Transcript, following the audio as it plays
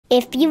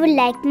If you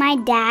like my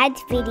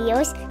dad's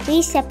videos,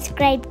 please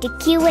subscribe to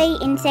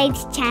QA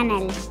Insights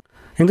channel.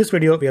 In this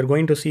video, we are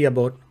going to see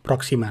about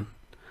Proxyman.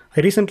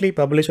 I recently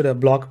published a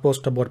blog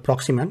post about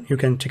Proxyman. You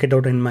can check it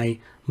out in my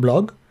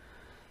blog.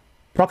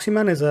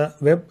 Proxyman is a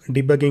web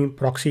debugging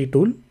proxy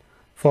tool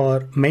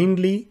for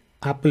mainly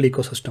Apple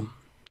ecosystem.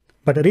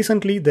 But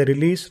recently they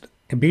released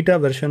a beta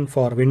version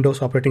for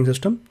Windows operating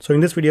system. So in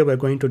this video, we're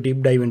going to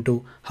deep dive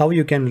into how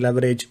you can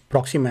leverage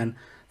Proxyman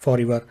for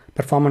your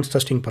performance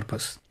testing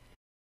purpose.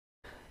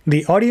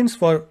 The audience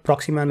for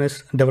Proxyman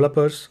is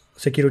developers,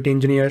 security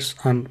engineers,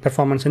 and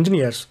performance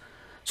engineers,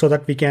 so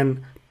that we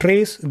can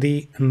trace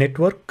the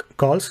network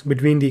calls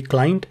between the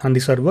client and the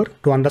server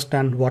to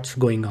understand what's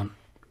going on.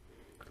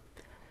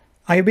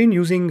 I've been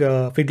using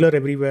Fiddler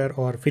Everywhere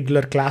or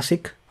Fiddler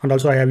Classic, and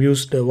also I have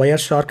used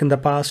Wireshark in the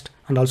past,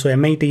 and also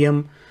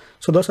MITM.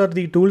 So those are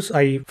the tools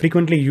I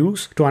frequently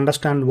use to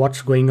understand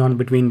what's going on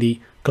between the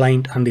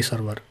client and the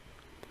server.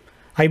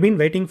 I've been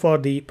waiting for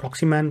the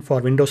Proxyman for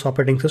Windows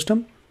operating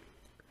system.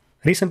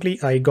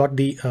 Recently, I got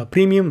the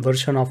premium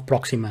version of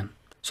Proxyman.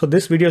 So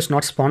this video is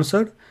not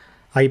sponsored.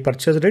 I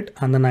purchased it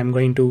and then I'm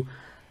going to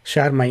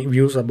share my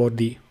views about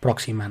the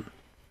Proxyman.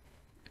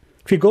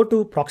 If you go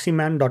to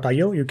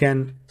proxyman.io, you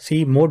can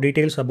see more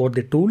details about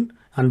the tool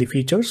and the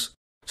features.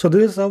 So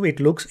this is how it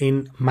looks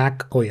in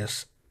Mac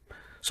OS.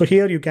 So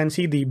here you can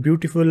see the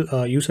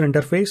beautiful user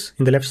interface.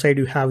 In the left side,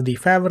 you have the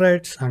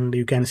favorites and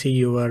you can see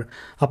your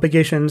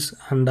applications.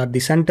 And at the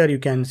center, you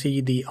can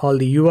see all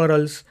the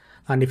URLs.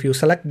 And if you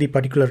select the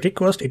particular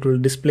request, it will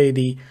display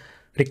the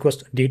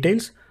request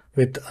details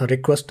with a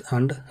request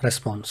and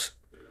response.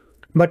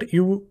 But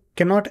you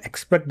cannot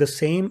expect the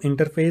same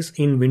interface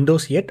in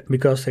Windows yet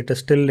because it is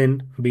still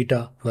in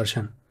beta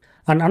version.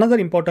 And another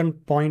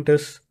important point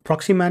is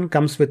Proxyman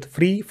comes with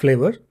free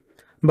flavor.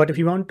 But if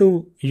you want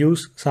to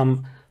use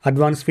some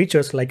advanced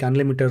features like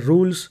unlimited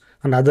rules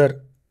and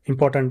other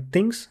important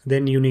things,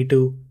 then you need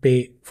to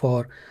pay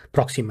for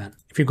Proxyman.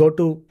 If you go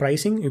to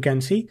pricing, you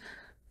can see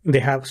they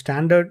have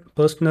standard,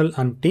 personal,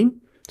 and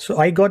team. So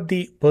I got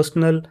the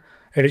personal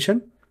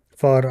edition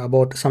for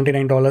about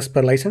 $79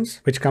 per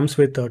license, which comes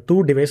with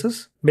two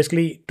devices,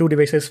 basically two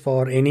devices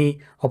for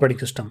any operating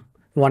system,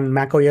 one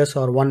Mac OS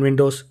or one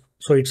Windows.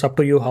 So it's up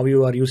to you how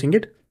you are using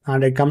it.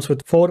 And it comes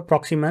with 4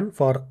 Proxyman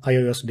for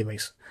iOS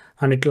device.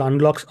 And it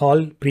unlocks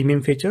all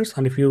premium features.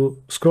 And if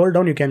you scroll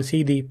down, you can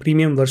see the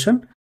premium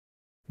version.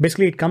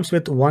 Basically, it comes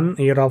with 1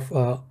 year of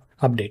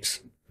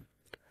updates.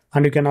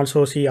 And you can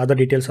also see other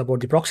details about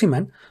the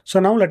Proxyman. So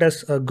now let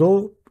us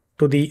go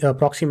to the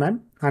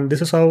Proxyman. And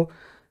this is how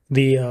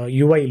the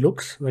UI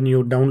looks when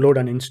you download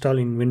and install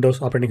in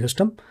Windows operating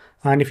system.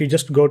 And if you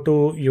just go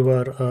to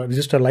your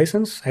register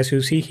license, as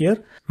you see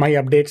here, my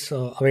updates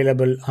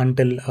available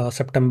until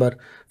September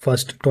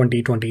 1st,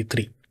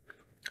 2023.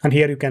 And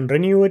here you can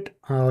renew it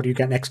or you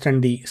can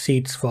extend the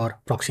seats for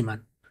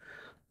Proxyman.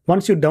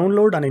 Once you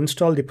download and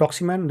install the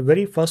Proxyman, the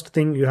very first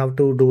thing you have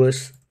to do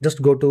is just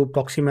go to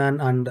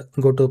Proxyman and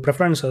go to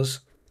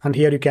preferences. And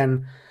here you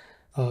can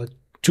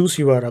choose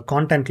your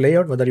content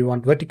layout, whether you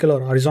want vertical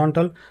or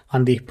horizontal,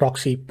 and the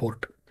proxy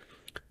port.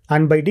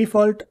 And by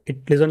default,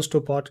 it listens to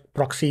port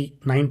proxy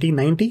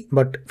 9090.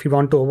 But if you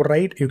want to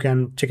override, you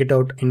can check it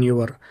out in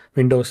your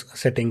Windows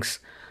settings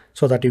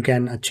so that you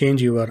can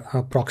change your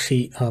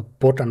proxy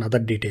port and other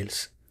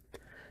details.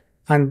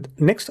 And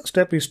next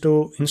step is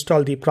to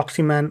install the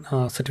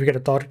Proxyman certificate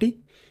authority.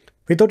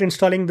 Without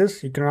installing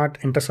this, you cannot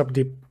intercept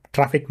the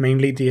traffic,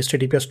 mainly the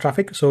HTTPS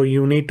traffic. So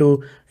you need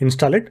to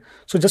install it.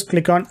 So just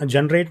click on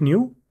generate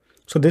new.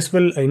 So this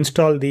will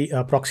install the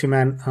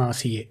Proxyman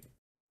CA.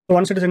 So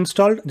once it is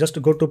installed,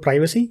 just go to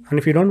privacy. And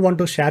if you don't want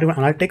to share your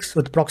analytics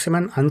with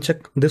Proxyman,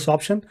 uncheck this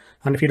option.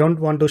 And if you don't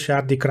want to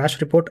share the crash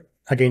report,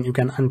 again, you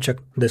can uncheck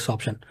this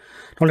option.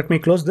 Now let me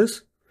close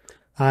this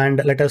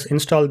and let us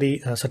install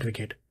the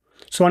certificate.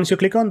 So once you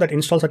click on that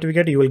install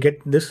certificate, you will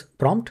get this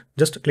prompt.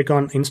 Just click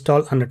on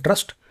install and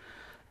trust.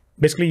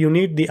 Basically, you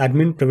need the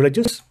admin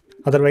privileges.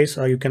 Otherwise,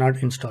 you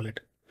cannot install it.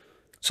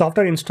 So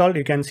after installed,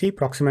 you can see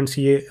Proxyman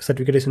CA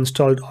certificate is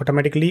installed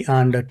automatically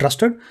and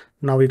trusted.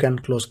 Now you can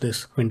close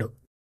this window.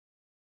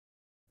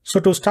 So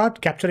to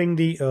start capturing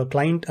the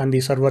client and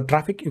the server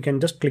traffic, you can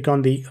just click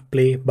on the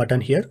play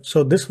button here.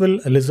 So this will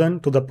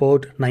listen to the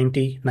port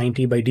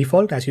 9090 by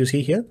default, as you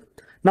see here.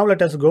 Now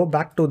let us go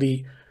back to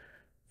the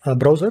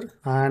browser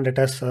and let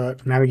us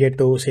navigate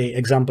to say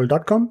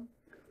example.com.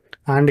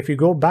 And if you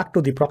go back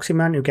to the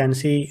Proxyman, you can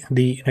see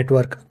the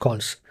network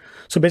calls.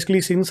 So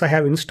basically, since I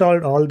have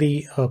installed all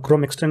the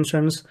Chrome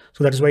extensions,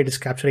 so that is why it is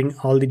capturing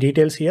all the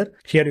details here.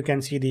 Here you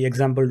can see the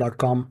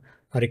example.com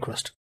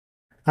request.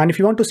 And if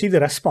you want to see the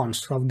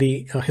response of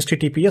the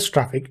HTTPS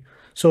traffic,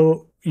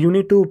 so you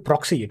need to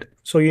proxy it.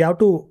 So you have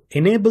to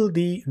enable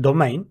the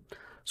domain.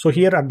 So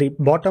here at the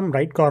bottom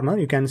right corner,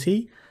 you can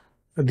see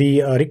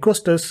the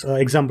request is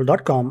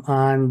example.com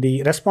and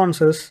the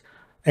response is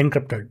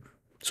encrypted.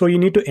 So you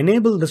need to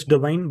enable this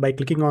domain by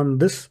clicking on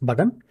this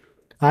button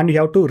and you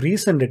have to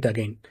resend it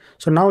again.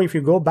 So now if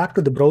you go back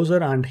to the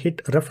browser and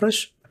hit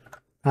refresh,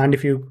 And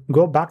if you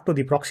go back to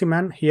the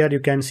Proxyman, here you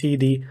can see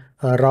the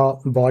raw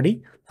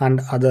body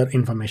and other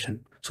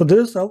information. So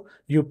this is how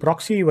you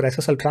proxy your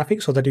SSL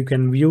traffic so that you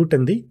can view it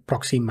in the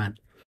Proxyman.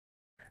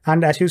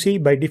 And as you see,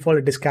 by default,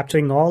 it is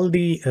capturing all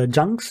the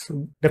junks.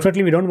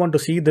 Definitely, we don't want to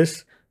see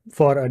this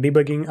for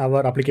debugging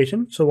our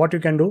application. So what you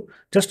can do,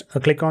 just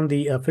click on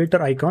the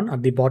filter icon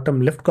at the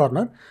bottom left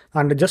corner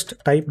and just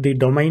type the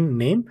domain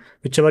name,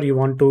 whichever you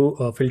want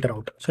to filter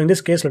out. So in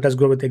this case, let us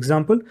go with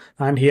example.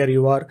 And here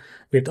you are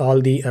with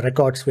all the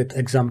records with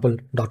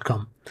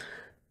example.com.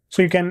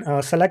 So you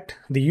can select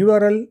the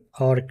URL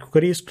or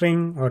query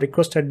string or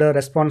request header,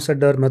 response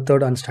header,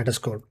 method, and status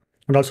code.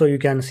 And also you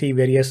can see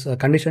various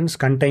conditions,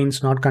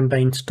 contains, not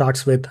contains,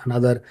 starts with, and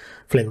other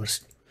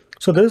flavors.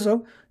 So this is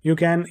how you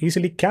can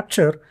easily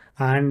capture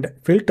and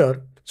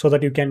filter so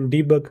that you can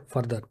debug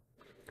further.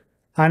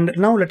 And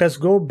now let us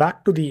go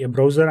back to the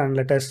browser and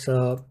let us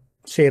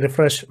say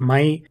refresh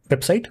my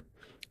website.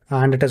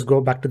 And let us go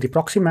back to the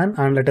Proxyman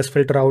and let us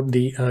filter out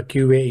the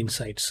QA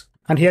insights.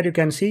 And here you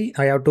can see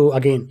I have to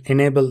again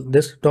enable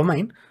this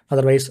domain,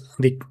 otherwise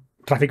the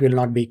traffic will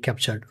not be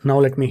captured. Now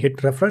let me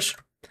hit refresh.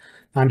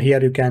 And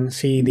here you can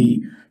see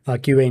the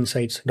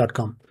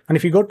qainsights.com. And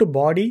if you go to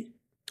body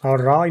or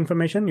raw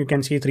information, you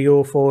can see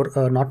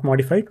 304 not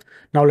modified.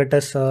 Now let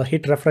us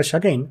hit refresh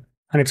again.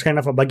 And it's kind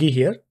of a buggy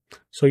here.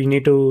 So you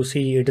need to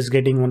see it is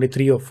getting only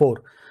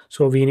 304.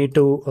 So we need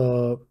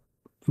to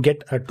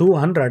get a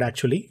 200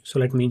 actually. So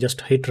let me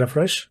just hit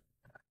refresh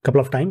a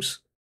couple of times.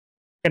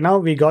 And now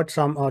we got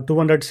some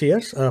 200 here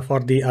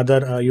for the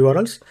other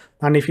URLs.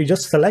 And if you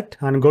just select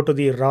and go to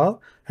the raw,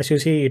 as you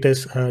see, it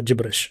is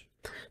gibberish.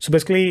 So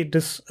basically it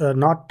is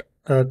not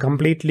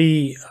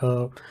completely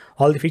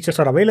all the features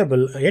are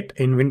available yet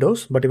in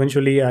Windows, but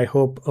eventually I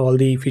hope all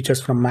the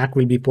features from Mac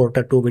will be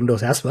ported to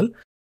Windows as well.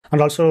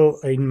 And also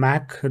in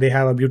Mac, they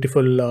have a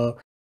beautiful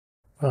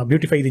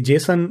beautify the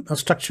JSON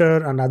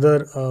structure and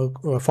other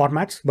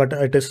formats, but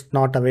it is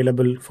not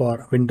available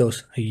for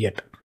Windows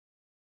yet.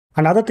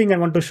 Another thing I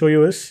want to show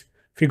you is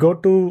if you go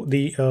to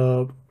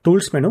the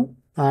tools menu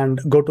and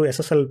go to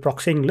Ssl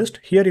Processing List,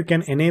 here you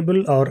can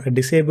enable or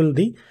disable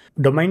the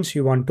domains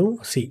you want to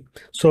see.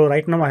 So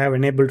right now I have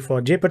enabled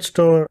for JPEG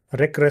Store,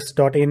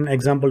 recres.in,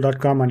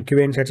 example.com and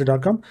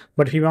qainsights.com.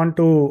 But if you want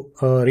to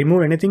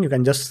remove anything, you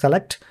can just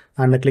select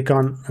and click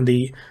on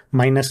the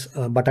minus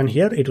button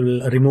here. It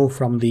will remove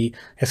from the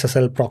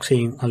Ssl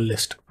Processing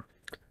List.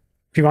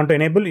 If you want to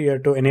enable, you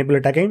have to enable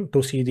it again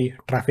to see the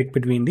traffic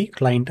between the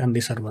client and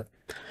the server.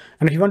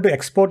 And if you want to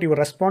export your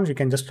response, you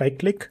can just right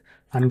click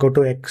and go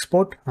to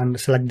export and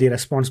select the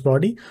response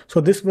body.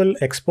 So this will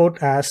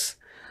export as,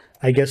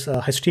 I guess,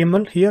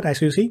 HTML here,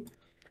 as you see.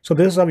 So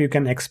this is how you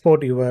can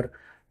export your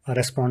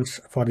response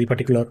for the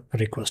particular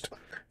request.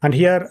 And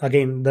here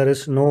again, there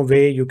is no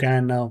way you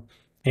can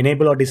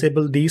enable or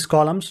disable these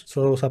columns.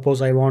 So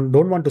suppose I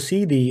don't want to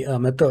see the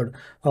method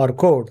or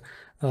code,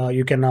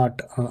 you cannot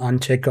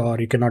uncheck or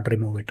you cannot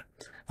remove it.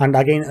 And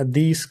again,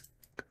 these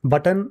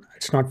button,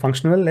 it's not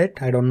functional yet.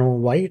 I don't know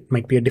why. It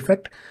might be a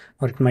defect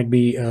or it might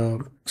be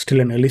still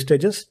in early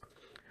stages.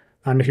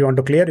 And if you want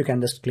to clear, you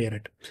can just clear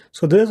it.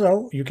 So this is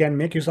how you can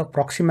make use of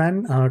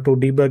Proxyman to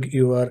debug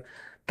your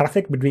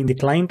traffic between the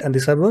client and the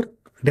server.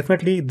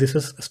 Definitely this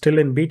is still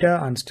in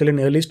beta and still in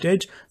early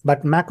stage,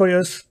 but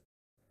macOS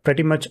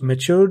pretty much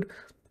matured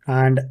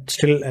and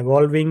still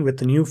evolving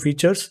with new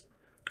features.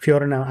 If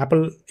you're in an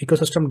Apple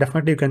ecosystem,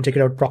 definitely you can check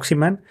it out,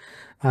 Proxyman.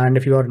 And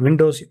if you are in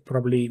Windows,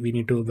 probably we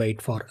need to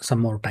wait for some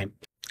more time.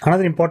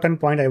 Another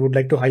important point I would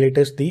like to highlight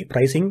is the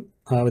pricing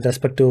with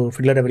respect to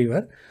Fiddler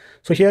Everywhere.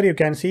 So here you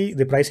can see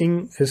the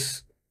pricing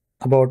is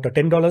about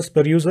 $10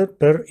 per user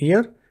per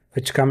year,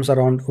 which comes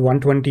around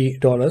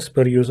 $120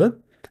 per user.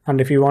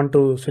 And if you want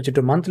to switch it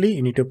to monthly,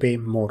 you need to pay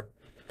more.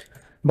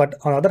 But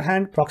on the other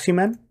hand,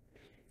 Proxyman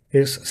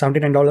is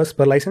 $79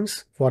 per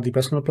license for the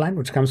personal plan,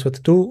 which comes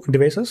with 2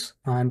 devices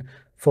and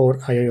 4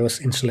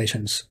 iOS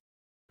installations.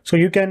 So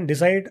you can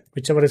decide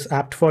whichever is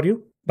apt for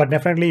you, but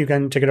definitely you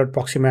can check it out,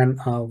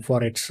 Proxyman,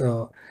 for its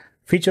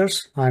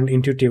features and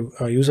intuitive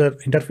user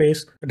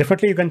interface.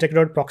 Definitely you can check it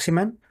out,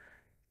 Proxyman,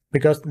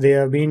 because they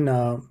have been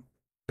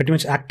pretty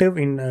much active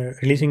in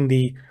releasing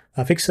the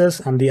fixes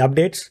and the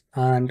updates,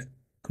 and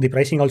the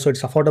pricing also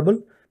it's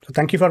affordable. So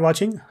thank you for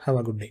watching. Have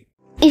a good day.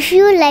 If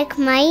you like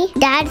my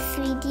dad's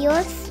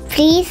videos,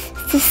 please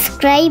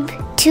subscribe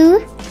to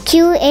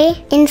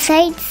QA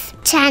Insights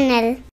channel.